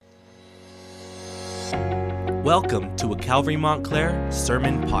Welcome to a Calvary Montclair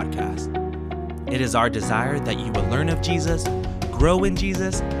Sermon Podcast. It is our desire that you will learn of Jesus, grow in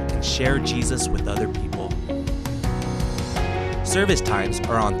Jesus, and share Jesus with other people. Service times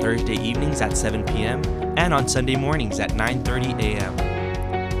are on Thursday evenings at 7 p.m. and on Sunday mornings at 9:30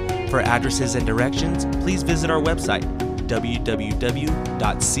 a.m. For addresses and directions, please visit our website,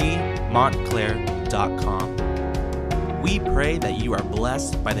 www.cmontclair.com. We pray that you are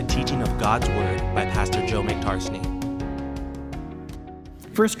blessed by the teaching of God's Word by Pastor Joe McTarsney.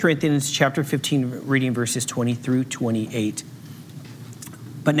 1 Corinthians chapter 15, reading verses 20 through 28.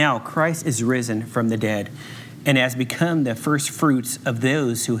 But now Christ is risen from the dead and has become the first fruits of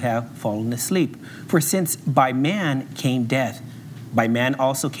those who have fallen asleep. For since by man came death, by man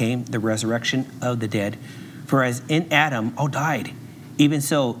also came the resurrection of the dead. For as in Adam all died, even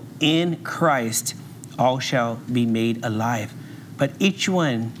so in Christ all shall be made alive, but each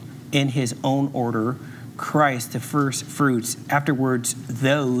one in his own order. Christ the first fruits, afterwards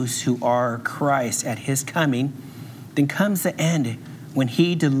those who are Christ at his coming. Then comes the end, when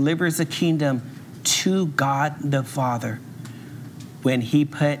he delivers the kingdom to God the Father, when he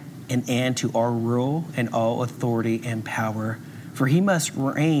put an end to all rule and all authority and power. For he must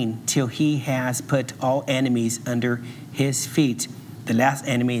reign till he has put all enemies under his feet. The last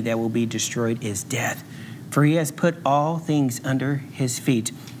enemy that will be destroyed is death. For he has put all things under his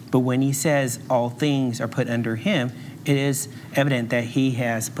feet. But when he says all things are put under him, it is evident that he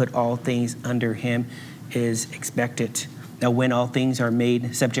has put all things under him is expected. Now when all things are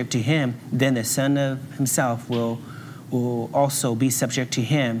made subject to him, then the Son of himself will also be subject to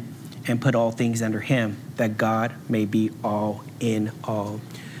him and put all things under him, that God may be all in all.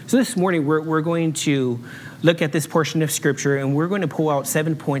 So this morning we're going to look at this portion of Scripture, and we're going to pull out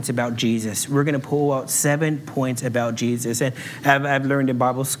 7 points about Jesus. We're going to pull out 7 points about Jesus. And I've learned in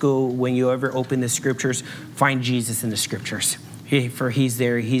Bible school, when you ever open the Scriptures, find Jesus in the Scriptures. For he's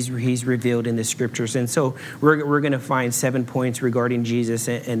there, he's revealed in the Scriptures. And so we're going to find 7 points regarding Jesus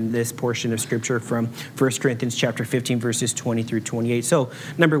in this portion of Scripture from 1 Corinthians chapter 15, verses 20 through 28. So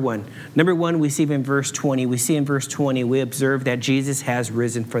number one, we see in verse 20, we observe that Jesus has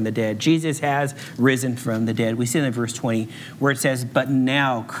risen from the dead. Jesus has risen from the dead. We see in verse 20 where it says, but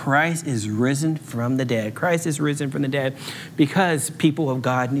now Christ is risen from the dead. Christ is risen from the dead. Because people of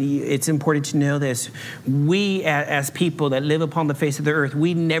God, it's important to know this. We as people that live upon the face of the earth,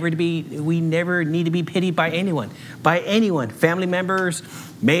 we never need to be pitied by anyone, family members,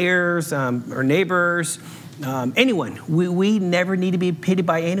 mayors, or neighbors, anyone. We never need to be pitied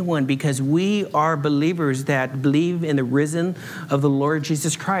by anyone, because we are believers that believe in the risen of the Lord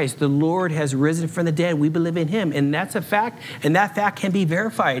Jesus Christ. The Lord has risen from the dead. We believe in him, and that's a fact, and that fact can be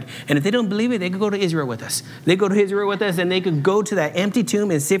verified. And if they don't believe it, they could go to Israel with us. And they could go to that empty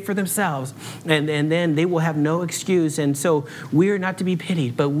tomb and see for themselves, and then they will have no excuse. And so we are not to be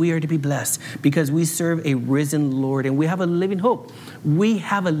pitied, but we are to be blessed, because we serve a risen Lord, and we have a living hope. We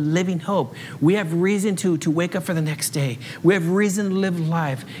have a living hope. We have reason to wake up for the next day. We have reason to live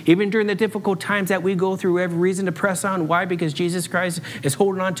life. Even during the difficult times that we go through, we have reason to press on. Why? Because Jesus Christ is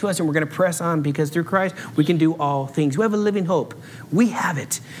holding on to us, and we're going to press on, because through Christ we can do all things. We have a living hope. We have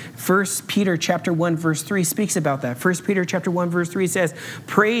it. 1 Peter chapter 1 verse 3 speaks about that. 1 Peter chapter 1 verse 3 says,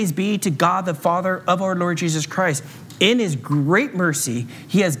 praise be to God the Father of our Lord Jesus Christ. In his great mercy,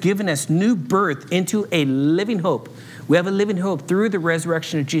 he has given us new birth into a living hope. We have a living hope through the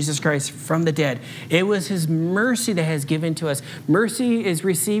resurrection of Jesus Christ from the dead. It was his mercy that has given to us. Mercy is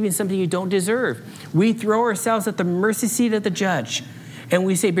receiving something you don't deserve. We throw ourselves at the mercy seat of the judge, and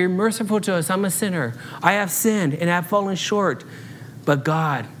we say, be merciful to us. I'm a sinner. I have sinned and I have fallen short. But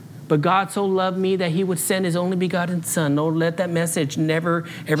God so loved me that he would send his only begotten Son. Don't let that message never,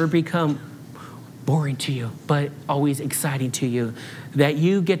 ever become boring to you, but always exciting to you, that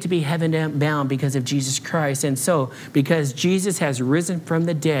you get to be heaven bound because of Jesus Christ. And so, because Jesus has risen from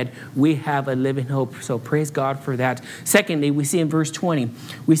the dead, we have a living hope. So praise God for that. Secondly, we see in verse 20,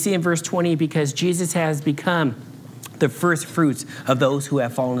 because Jesus has become the first fruits of those who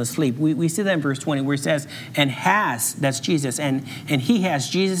have fallen asleep. We see that in verse 20 where it says, that's Jesus, and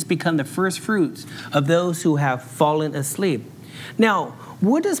Jesus become the first fruits of those who have fallen asleep. Now,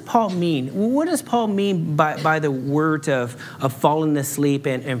 what does Paul mean? What does Paul mean by the word of fallen asleep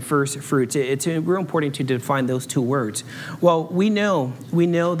and first fruits? It's real important to define those two words. Well, we know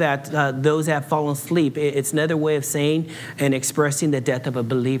that those that have fallen asleep, it's another way of saying and expressing the death of a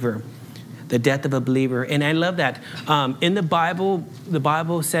believer. The death of a believer. And I love that. In the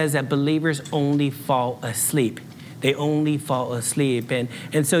Bible says that believers only fall asleep. They only fall asleep.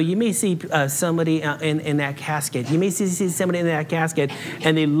 And so you may see somebody in that casket. You may see somebody in that casket,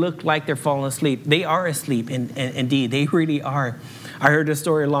 and they look like they're falling asleep. They are asleep, and indeed, they really are. I heard a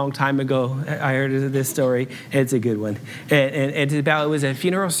story a long time ago. I heard this story. It's a good one. And it's about, it was a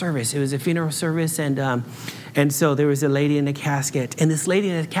funeral service. It was a funeral service, and so there was a lady in the casket. And this lady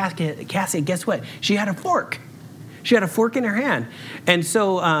in the casket, guess what? She had a fork. She had a fork in her hand. And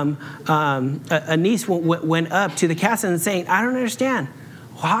so a niece went up to the casket and saying, I don't understand.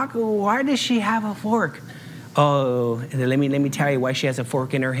 Why does she have a fork? Oh, let me tell you why she has a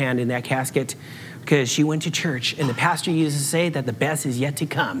fork in her hand in that casket. Because she went to church, and the pastor used to say that the best is yet to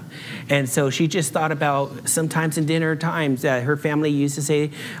come. And so she just thought about, sometimes in dinner times, that her family used to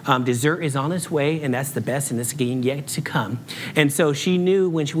say, dessert is on its way, and that's the best, and it's getting yet to come. And so she knew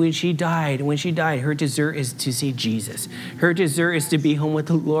when she died, her dessert is to see Jesus. Her dessert is to be home with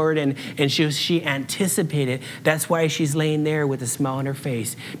the Lord, and she anticipated. That's why she's laying there with a smile on her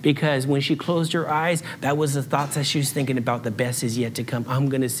face, because when she closed her eyes, that was the thoughts that she was thinking about. The best is yet to come. I'm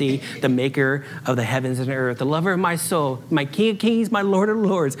going to see the maker of the heavens and earth, the lover of my soul, my King of kings, my Lord of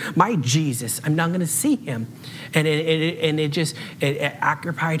lords, my Jesus. I'm not going to see him. And it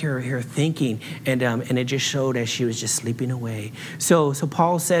occupied her thinking, and it just showed as she was just sleeping away. So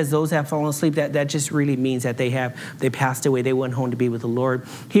Paul says those that have fallen asleep, that just really means that they passed away. They went home to be with the Lord.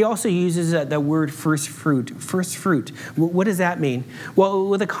 He also uses the word first fruit. First fruit. What does that mean? Well,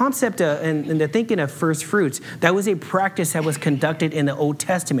 with the concept and the thinking of first fruits, that was a practice that was conducted in the Old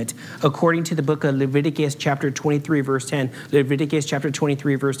Testament, according to the book of Leviticus chapter 23, verse 10. Leviticus chapter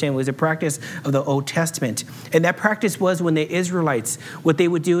 23, verse 10 was a practice of the Old Testament. And that practice was when the Israelites, what they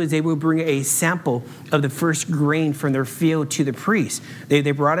would do is they would bring a sample of the first grain from their field to the priest.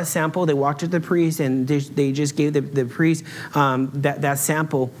 They brought a sample, they walked to the priest, and they just gave the priest that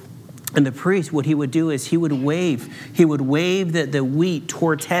sample. And the priest, what he would do is he would wave the wheat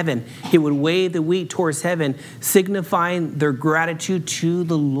towards heaven. He would wave the wheat towards heaven, signifying their gratitude to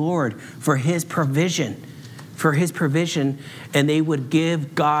the Lord for his provision. And they would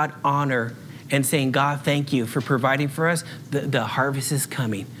give God honor and saying, God, thank you for providing for us. The harvest is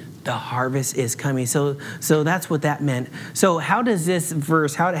coming. The harvest is coming. So that's what that meant. So how does this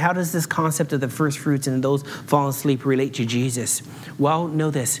verse, how does this concept of the first fruits and those fallen asleep relate to Jesus? Well,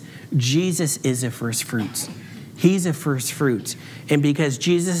 know this. Jesus is the first fruits. He's the first fruits. And because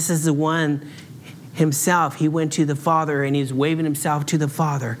Jesus is the one himself, he went to the Father and he's waving himself to the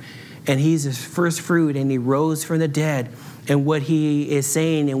Father. And he's the first fruit, and he rose from the dead. And what he is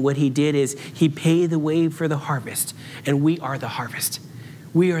saying and what he did is he paid the way for the harvest. And we are the harvest.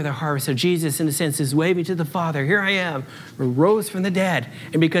 We are the harvest. So Jesus, in a sense, is waving to the Father. Here I am, rose from the dead.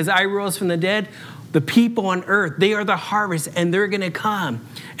 And because I rose from the dead, the people on earth, they are the harvest, and they're going to come.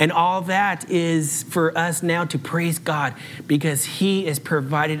 And all that is for us now to praise God, because he has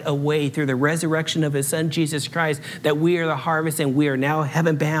provided a way through the resurrection of his son, Jesus Christ, that we are the harvest and we are now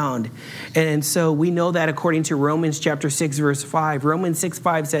heaven bound. And so we know that according to Romans chapter 6, verse 5. Romans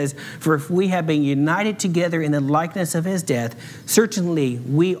 6:5 says, for if we have been united together in the likeness of his death, certainly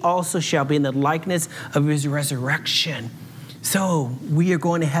we also shall be in the likeness of his resurrection. So we are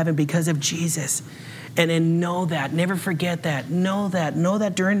going to heaven because of Jesus. And then know that, never forget that. Know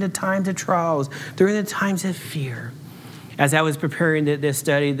that during the times of trials, during the times of fear. As I was preparing this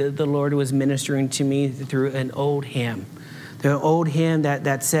study, the Lord was ministering to me through an old hymn. The old hymn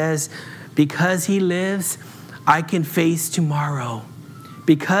that says, because he lives, I can face tomorrow.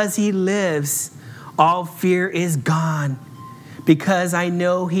 Because he lives, all fear is gone. Because I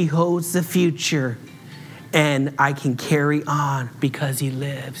know he holds the future. And I can carry on because he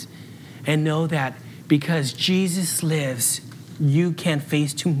lives. And know that because Jesus lives, you can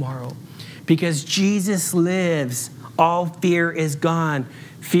face tomorrow. Because Jesus lives, all fear is gone.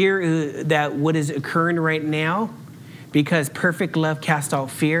 Fear that what is occurring right now, because perfect love casts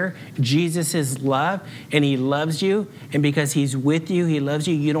out fear. Jesus is love, and he loves you. And because he's with you, he loves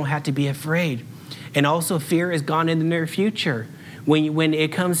you, you don't have to be afraid. And also fear is gone in the near future. When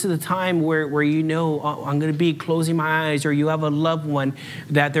it comes to the time where you know, oh, I'm going to be closing my eyes, or you have a loved one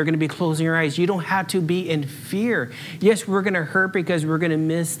that they're going to be closing your eyes, you don't have to be in fear. Yes, we're going to hurt because we're going to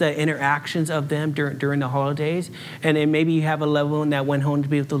miss the interactions of them during the holidays. And then maybe you have a loved one that went home to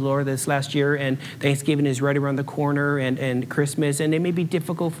be with the Lord this last year, and Thanksgiving is right around the corner, and Christmas, and it may be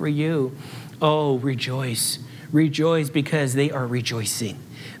difficult for you. Oh, rejoice. Rejoice because they are rejoicing.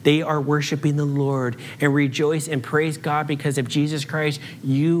 They are worshiping the Lord, and rejoice and praise God because of Jesus Christ.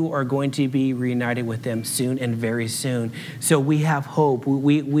 You are going to be reunited with them soon and very soon. So we have hope.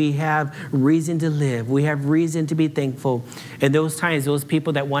 We have reason to live. We have reason to be thankful. And those times, those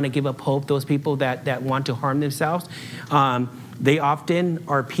people that want to give up hope, those people that want to harm themselves, they often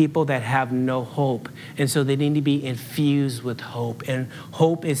are people that have no hope. And so they need to be infused with hope. And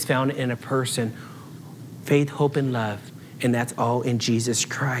hope is found in a person. Faith, hope, and love. And that's all in Jesus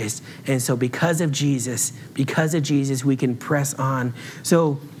Christ. And so because of Jesus, we can press on.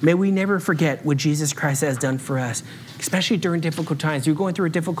 So may we never forget what Jesus Christ has done for us, especially during difficult times. You're going through a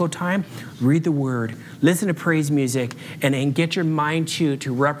difficult time, read the word, listen to praise music, and get your mind to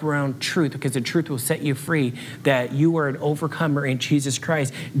wrap around truth, because the truth will set you free, that you are an overcomer in Jesus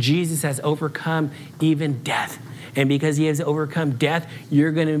Christ. Jesus has overcome even death. And because he has overcome death,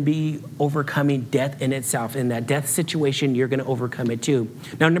 you're going to be overcoming death in itself. In that death situation, you're going to overcome it too.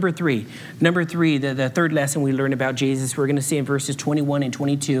 Now, number three, the third lesson we learn about Jesus, we're going to see in verses 21 and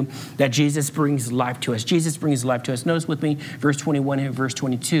 22 that Jesus brings life to us. Jesus brings life to us. Notice with me, verse 21 and verse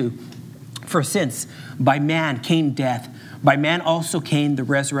 22. For since by man came death, by man also came the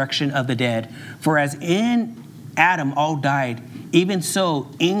resurrection of the dead. For as in Adam all died, even so,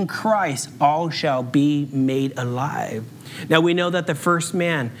 in Christ, all shall be made alive. Now, we know that the first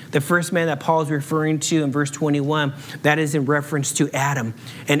man that Paul is referring to in verse 21, that is in reference to Adam.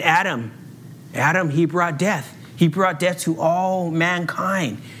 And Adam, he brought death. He brought death to all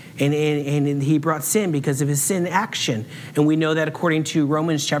mankind. And he brought sin because of his sin action. And we know that according to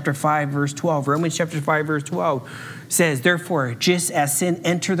Romans chapter 5, verse 12. Romans chapter 5, verse 12 says, therefore, just as sin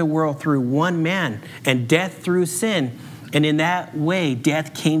entered the world through one man, and death through sin, and in that way,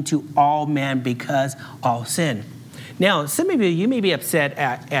 death came to all men because all sin. Now, some of you may be upset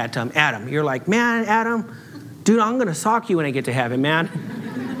at Adam. You're like, man, Adam, dude, I'm going to sock you when I get to heaven, man.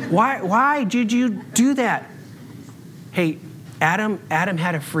 Why did you do that? Hey, Adam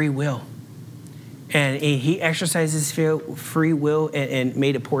had a free will. And he exercised his free will and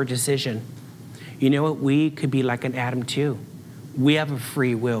made a poor decision. You know what? We could be like an Adam too. We have a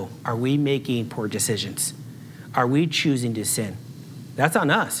free will. Are we making poor decisions? Are we choosing to sin? That's on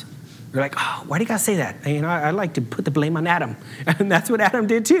us. We're like, oh, why do you got to say that? You know, I like to put the blame on Adam. And that's what Adam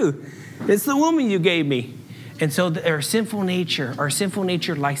did too. It's the woman you gave me. And so our sinful nature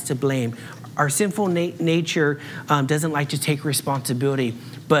likes to blame. Our sinful nature doesn't like to take responsibility.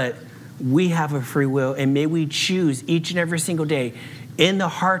 But we have a free will, and may we choose each and every single day, in the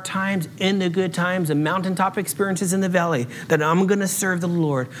hard times, in the good times, the mountaintop experiences in the valley, that I'm going to serve the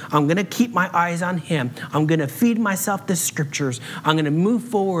Lord. I'm going to keep my eyes on him. I'm going to feed myself the scriptures. I'm going to move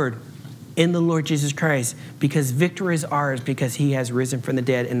forward in the Lord Jesus Christ, because victory is ours, because he has risen from the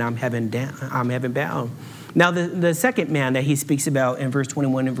dead, and I'm heaven bound. Now, the second man that he speaks about in verse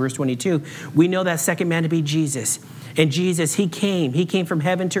 21 and verse 22, we know that second man to be Jesus. And Jesus, he came from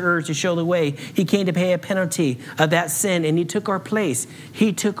heaven to earth to show the way. He came to pay a penalty of that sin, and he took our place.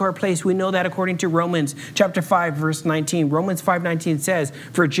 He took our place. We know that according to Romans chapter 5, verse 19. Romans 5:19 says,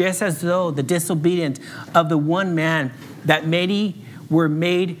 for just as though the disobedience of the one man that many were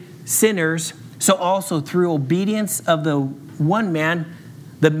made sinners, so also through obedience of the one man,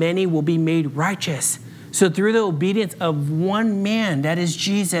 the many will be made righteous. So through the obedience of one man, that is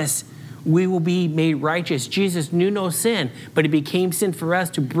Jesus, we will be made righteous. Jesus knew no sin, but he became sin for us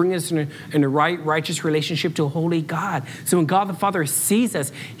to bring us in a righteous relationship to a holy God. So when God the Father sees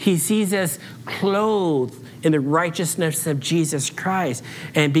us, he sees us clothed in the righteousness of Jesus Christ.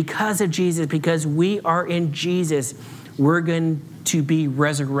 And because of Jesus, because we are in Jesus, we're going to be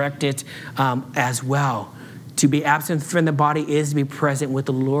resurrected as well. To be absent from the body is to be present with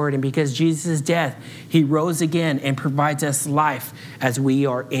the Lord. And because Jesus' death, he rose again and provides us life as we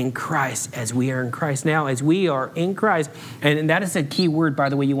are in Christ, as we are in Christ. Now, as we are in Christ, and that is a key word, by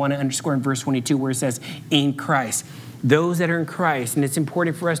the way, you want to underscore in verse 22 where it says, in Christ. Those that are in Christ, and it's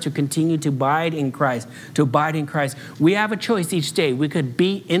important for us to continue to abide in Christ, We have a choice each day. We could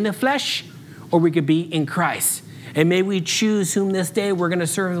be in the flesh or we could be in Christ. And may we choose whom this day we're going to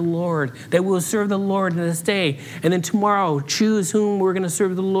serve the Lord, that we'll serve the Lord in this day. And then tomorrow, choose whom we're going to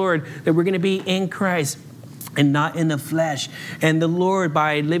serve the Lord, that we're going to be in Christ and not in the flesh. And the Lord,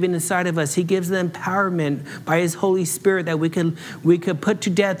 by living inside of us, he gives the empowerment by his Holy Spirit that we could put to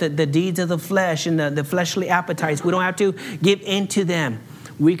death the deeds of the flesh and the fleshly appetites. We don't have to give into them.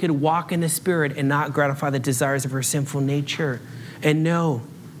 We could walk in the Spirit and not gratify the desires of our sinful nature. And no,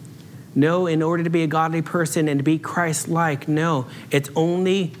 in order to be a godly person and to be Christ-like, no, it's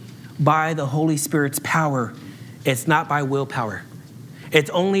only by the Holy Spirit's power. It's not by willpower. It's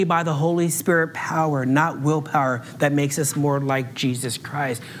only by the Holy Spirit power, not willpower, that makes us more like Jesus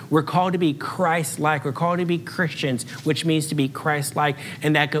Christ. We're called to be Christ-like. We're called to be Christians, which means to be Christ-like.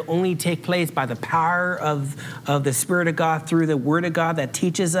 And that can only take place by the power of the Spirit of God through the Word of God that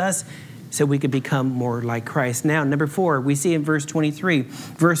teaches us, so we could become more like Christ. Now, number 4, we see in verse 23.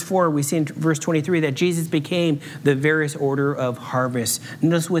 Verse 4, we see in verse 23 that Jesus became the various order of harvest.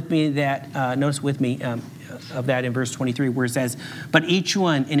 Notice with me of that in verse 23, where it says, but each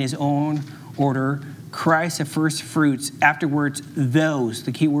one in his own order, Christ the first fruits, afterwards those,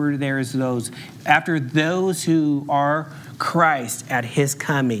 the key word there is those, after those who are Christ at his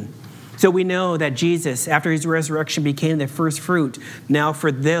coming. So we know that Jesus, after his resurrection, became the first fruit. Now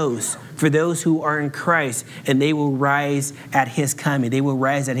for those who are in Christ, and they will rise at his coming. They will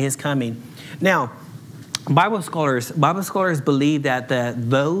rise at his coming. Now, Bible scholars believe that the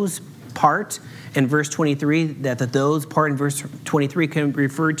those part in verse 23, that the those part in verse 23 can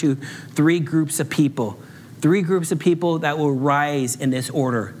refer to 3 groups of people. 3 groups of people that will rise in this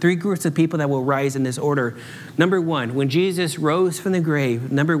order. 3 groups of people that will rise in this order. Number 1, when Jesus rose from the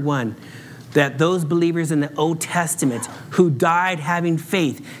grave, number 1, that those believers in the Old Testament who died having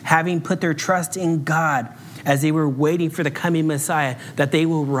faith, having put their trust in God as they were waiting for the coming Messiah, that they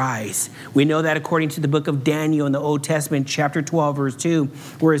will rise. We know that according to the book of Daniel in the Old Testament, chapter 12, verse 2,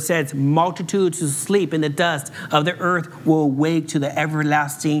 where it says, multitudes who sleep in the dust of the earth will awake to the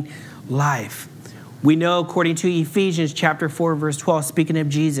everlasting life. We know according to Ephesians chapter 4, verse 12, speaking of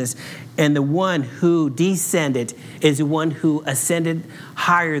Jesus, and the one who descended is the one who ascended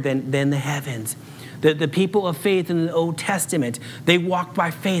higher than the heavens. The people of faith in the Old Testament, they walked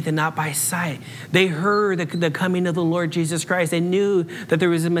by faith and not by sight. They heard the coming of the Lord Jesus Christ. They knew that there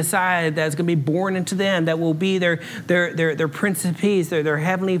was a Messiah that's going to be born into them, that will be their Prince of Peace, their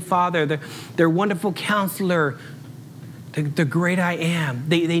Heavenly Father, their wonderful Counselor, the great I am.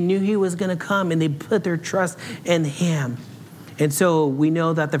 They knew he was going to come, and they put their trust in him. And so we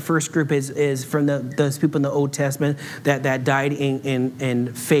know that the first group is from those people in the Old Testament that died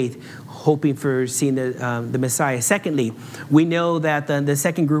in faith, hoping for seeing the Messiah. Secondly, we know that the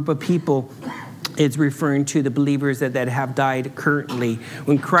second group of people is referring to the believers that have died currently.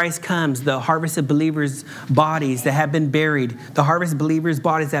 When Christ comes, the harvest of believers' bodies that have been buried,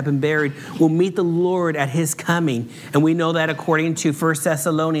 will meet the Lord at his coming. And we know that according to 1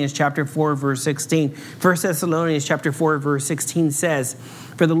 Thessalonians chapter 4, verse 16. 1 Thessalonians chapter 4, verse 16 says,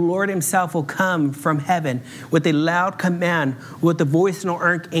 for the Lord himself will come from heaven with a loud command, with the voice of an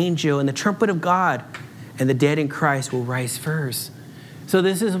archangel and the trumpet of God, and the dead in Christ will rise first. So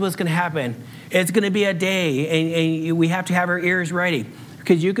this is what's going to happen. It's going to be a day, and we have to have our ears ready,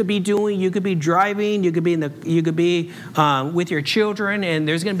 because you could be driving, you could be with your children, and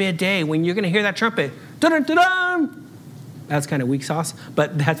there's going to be a day when you're going to hear that trumpet. Dun-dun-dun-dun! That's kind of weak sauce,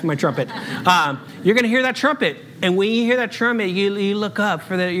 but that's my trumpet. You're going to hear that trumpet, and when you hear that trumpet, you look up,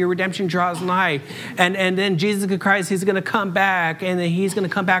 for your redemption draws nigh, and then Jesus Christ, he's going to come back, and then he's going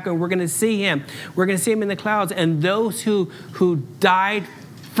to come back, and we're going to see him. We're going to see him in the clouds, and those who died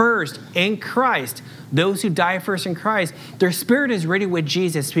first in Christ, their spirit is ready with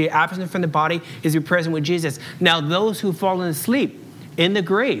Jesus. To be absent from the body is to be present with Jesus. Now, those who fall asleep in the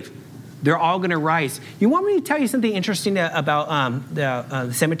grave, they're all going to rise. You want me to tell you something interesting about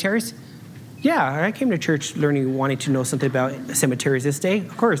the cemeteries? Yeah, I came to church wanting to know something about cemeteries this day.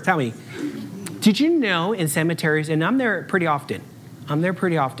 Of course, tell me. Did you know in cemeteries, and I'm there pretty often,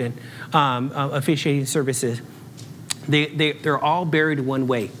 officiating services, they're all buried one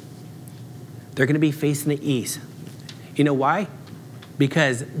way. They're going to be facing the east. You know why?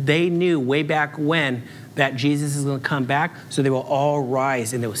 Because they knew way back when that Jesus is going to come back, so they will all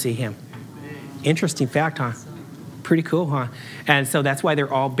rise and they will see him. Interesting fact, huh? Pretty cool, huh? And so that's why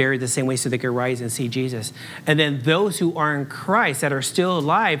they're all buried the same way, so they can rise and see Jesus. And then those who are in Christ that are still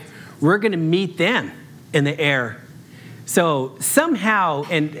alive, we're going to meet them in the air. So somehow,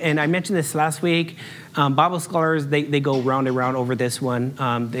 and I mentioned this last week, Bible scholars, they go round and round over this one.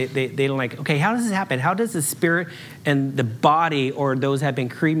 They don't like, okay, how does this happen? How does the spirit and the body, or those that have been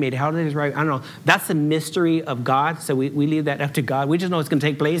cremated, how does it rise? I don't know. That's the mystery of God. So we leave that up to God. We just know it's going to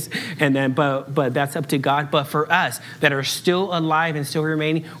take place, and then but that's up to God. But for us that are still alive and still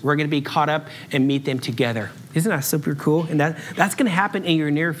remaining, we're going to be caught up and meet them together. Isn't that super cool? And that's going to happen in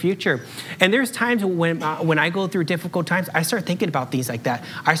your near future. And there's times when I go through difficult times, I start thinking about things like that.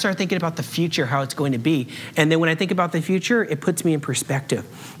 I start thinking about the future, how it's going to be. And then when I think about the future, it puts me in perspective.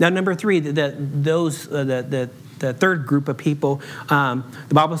 Now, number 3, the the third group of people, the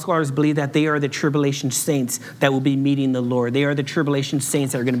Bible scholars believe that they are the tribulation saints that will be meeting the Lord. They are the tribulation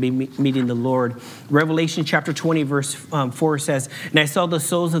saints that are going to be meeting the Lord. Revelation chapter 20, verse 4 says, "And I saw the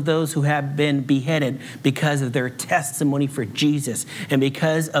souls of those who have been beheaded because of their testimony for Jesus, and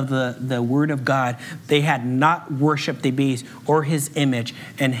because of the word of God. They had not worshipped the beast or his image,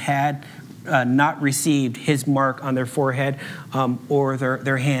 and had not received his mark on their forehead or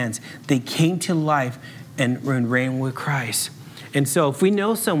their hands. They came to life and reigned with Christ." And so if we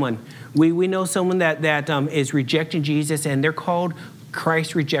know someone, we know someone that is rejecting Jesus, and they're called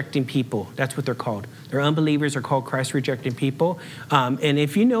Christ-rejecting people. That's what they're called. They're unbelievers are called Christ-rejecting people. And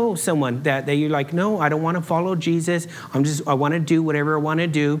if you know someone that you're like, no, I don't want to follow Jesus. I want to do whatever I want to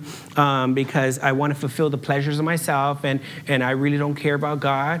do because I want to fulfill the pleasures of myself, and I really don't care about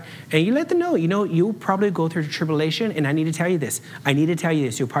God. And you let them know, you'll probably go through the tribulation, and I need to tell you this.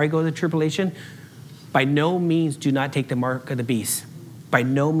 You'll probably go through the tribulation. By no means do not take the mark of the beast. By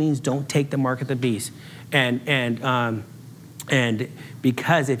no means don't take the mark of the beast. And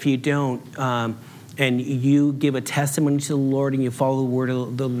because if you don't, and you give a testimony to the Lord and you follow the word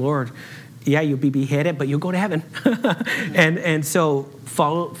of the Lord, yeah, you'll be beheaded, but you'll go to heaven. and so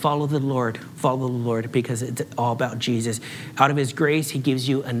follow the Lord, because it's all about Jesus. Out of his grace, he gives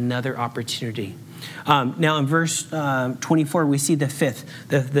you another opportunity. Now in verse 24, we see the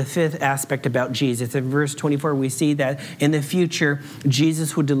fifth aspect about Jesus. In verse 24, we see that in the future,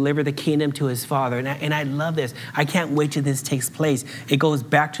 Jesus will deliver the kingdom to his Father. And I love this. I can't wait till this takes place. It goes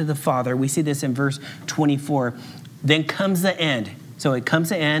back to the Father. We see this in verse 24. Then comes the end. So it comes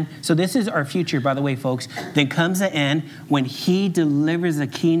to end. So this is our future, by the way, folks. Then comes the end when he delivers the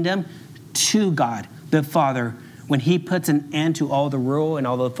kingdom to God, the Father, when he puts an end to all the rule and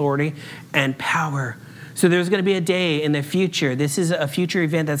all the authority and power. So there's going to be a day in the future. This is a future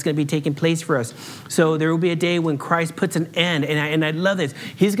event that's going to be taking place for us. So there will be a day when Christ puts an end. And I love this.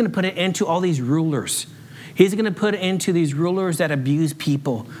 He's going to put an end to all these rulers. He's going to put an end to these rulers that abuse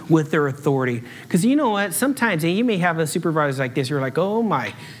people with their authority. Because you know what? Sometimes you may have a supervisor like this. You're like, oh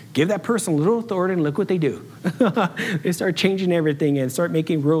my, give that person a little authority and look what they do. They start changing everything and start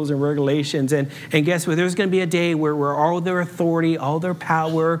making rules and regulations. And guess what? There's going to be a day where all their authority, all their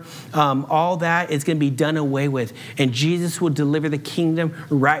power, all that is going to be done away with. And Jesus will deliver the kingdom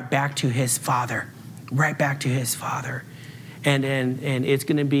right back to his Father. Right back to his Father. And it's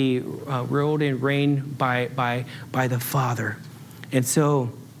going to be ruled and reigned by the Father. And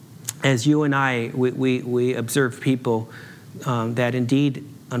so as you and I, we observe people that indeed,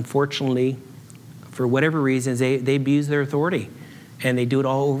 unfortunately, for whatever reasons, they abuse their authority, and they do it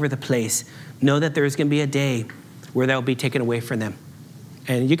all over the place. Know that there's going to be a day where that will be taken away from them.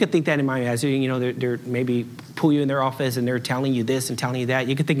 And you could think that in mind as they're maybe pull you in their office and they're telling you this and telling you that.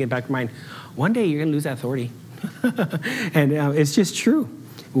 You could think in the back of your mind, one day you're going to lose that authority. And it's just true.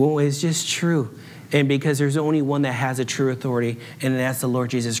 Well, it's just true. And because there's only one that has a true authority, and that's the Lord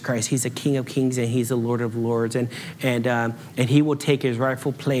Jesus Christ. He's the King of Kings, and he's the Lord of Lords. And he will take his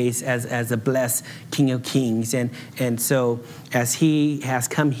rightful place as a blessed King of Kings. And so as he has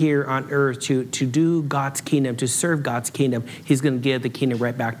come here on earth to do God's kingdom, to serve God's kingdom, he's going to give the kingdom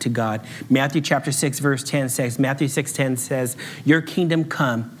right back to God. Matthew chapter 6, verse 10 says, Matthew 6:10 says, your kingdom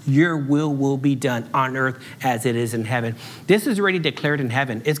come, your will be done on earth as it is in heaven. This is already declared in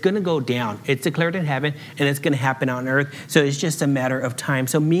heaven. It's going to go down. It's declared in heaven, and it's going to happen on earth. So it's just a matter of time.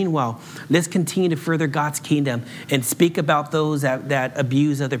 So meanwhile, let's continue to further God's kingdom and speak about those that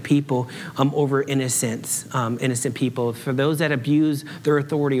abuse other people over innocent people. For those that abuse their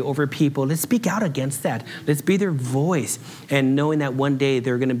authority over people, let's speak out against that. Let's be their voice, and knowing that one day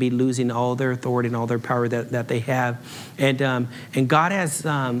they're going to be losing all their authority and all their power that they have. And God has,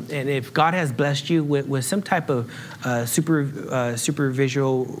 and if God has blessed you with some type of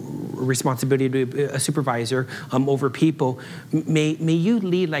supervisual responsibility to be a supervisor over people, may you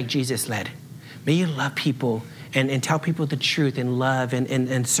lead like Jesus led. May you love people and tell people the truth and love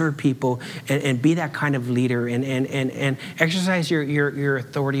and serve people and be that kind of leader and exercise your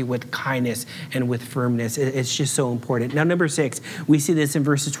authority with kindness and with firmness. It's just so important. Now, number 6, we see this in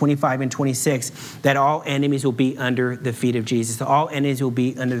verses 25 and 26, that all enemies will be under the feet of Jesus. All enemies will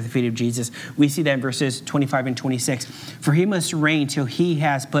be under the feet of Jesus. We see that in verses 25 and 26. For he must reign till he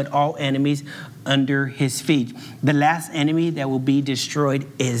has put all enemies under his feet. The last enemy that will be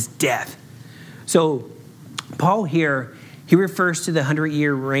destroyed is death. So Paul here, he refers to the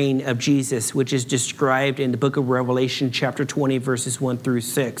 100-year reign of Jesus, which is described in the book of Revelation, chapter 20, verses 1 through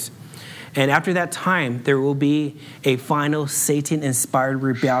 6. And after that time, there will be a final Satan-inspired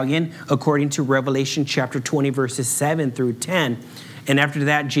rebellion, according to Revelation, chapter 20, verses 7 through 10. And after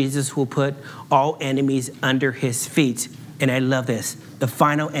that, Jesus will put all enemies under his feet. And I love this. The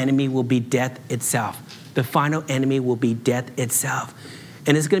final enemy will be death itself. The final enemy will be death itself.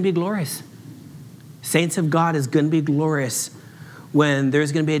 And it's going to be glorious. Saints of God, is going to be glorious when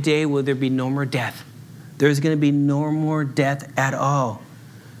there's going to be a day where there'll be no more death. There's going to be no more death at all.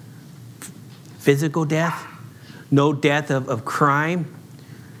 Physical death, no death of crime,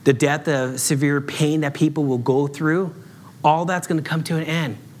 the death of severe pain that people will go through. All that's going to come to an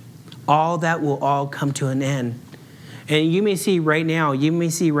end. All that will all come to an end. And you may see right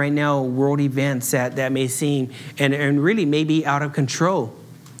now world events that may seem and really may be out of control.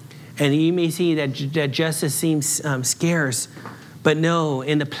 And you may see that justice seems scarce. But no,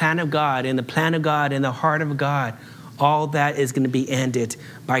 in the plan of God, in the heart of God, all that is going to be ended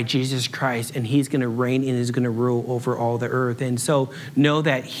by Jesus Christ. And he's going to reign and he's going to rule over all the earth. And so know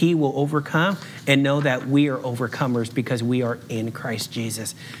that he will overcome, and know that we are overcomers because we are in Christ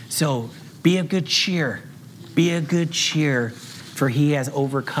Jesus. So be of good cheer. Be of good cheer, for he has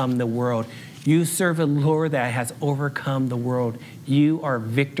overcome the world. You serve a Lord that has overcome the world. You are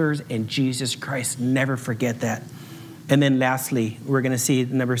victors in Jesus Christ. Never forget that. And then lastly, we're going to see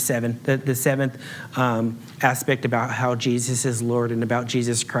number 7, the seventh aspect about how Jesus is Lord and about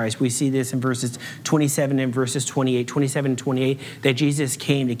Jesus Christ. We see this in verses 27 and verses 28, 27 and 28, that Jesus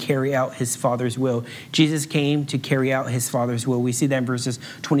came to carry out his Father's will. Jesus came to carry out his Father's will. We see that in verses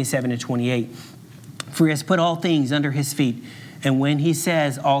 27 and 28. For he has put all things under his feet. And when he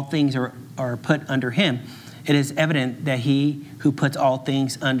says all things are put under him, it is evident that he who puts all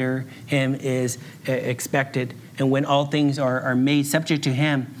things under him is expected. And when all things are made subject to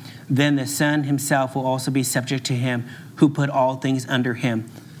him, then the Son himself will also be subject to him who put all things under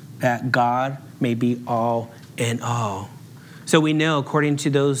him, that God may be all in all. So we know, according to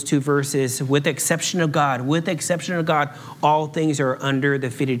those two verses, with the exception of God, all things are under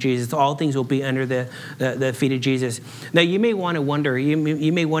the feet of Jesus. All things will be under the feet of Jesus. Now, you may want to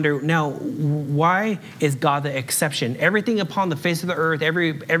wonder, now, why is God the exception? Everything upon the face of the earth,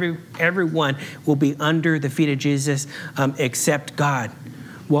 everyone will be under the feet of Jesus except God.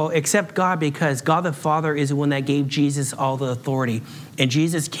 Well, except God, because God the Father is the one that gave Jesus all the authority. And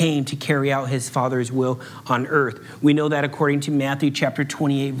Jesus came to carry out his Father's will on earth. We know that according to Matthew chapter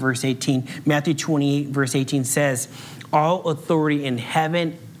 28, verse 18. Matthew 28, verse 18 says, all authority in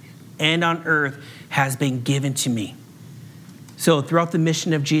heaven and on earth has been given to me. So throughout the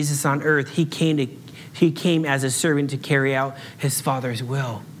mission of Jesus on earth, he came as a servant to carry out his Father's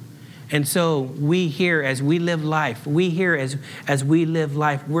will. And so we here, as we live life, we're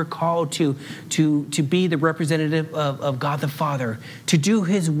called to be the representative of God the Father, to do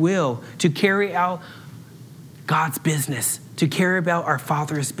his will, to carry out God's business, to carry about our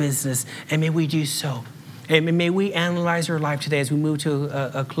Father's business. And may we do so. And may we analyze our life today as we move to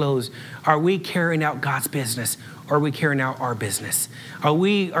a close. Are we carrying out God's business? Or are we carrying out our business? Are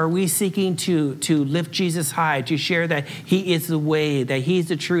we seeking to lift Jesus high, to share that he is the way, that he is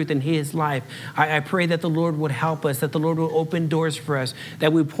the truth, and he is life? I pray that the Lord would help us, that the Lord will open doors for us,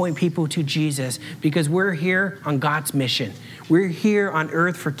 that we point people to Jesus, because we're here on God's mission. We're here on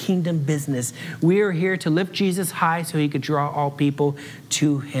earth for kingdom business. We are here to lift Jesus high so he could draw all people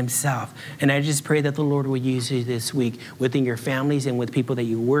to himself. And I just pray that the Lord will use you this week within your families and with people that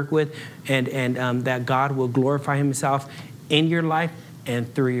you work with, and that God will glorify himself in your life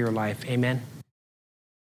and through your life. Amen.